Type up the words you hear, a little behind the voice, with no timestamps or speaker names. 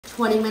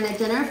20-minute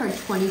dinner for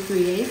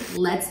 23 days.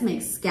 Let's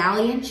make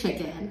scallion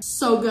chicken.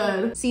 So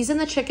good. Season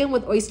the chicken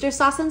with oyster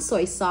sauce and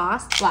soy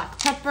sauce, black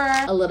pepper,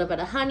 a little bit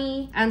of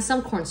honey, and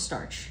some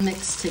cornstarch.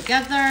 Mix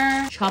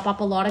together. Chop up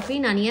a lot of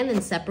green onion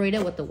and separate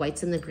it with the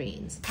whites and the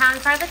greens. Pan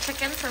fry the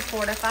chicken for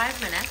 4 to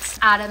 5 minutes.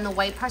 Add in the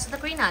white parts of the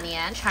green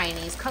onion,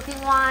 Chinese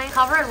cooking wine,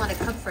 cover and let it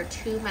cook for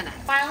 2 minutes.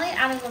 Finally,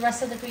 add in the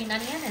rest of the green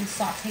onion and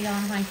saute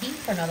on high heat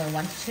for another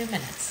 1 to 2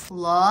 minutes.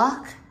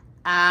 Look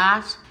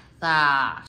at that.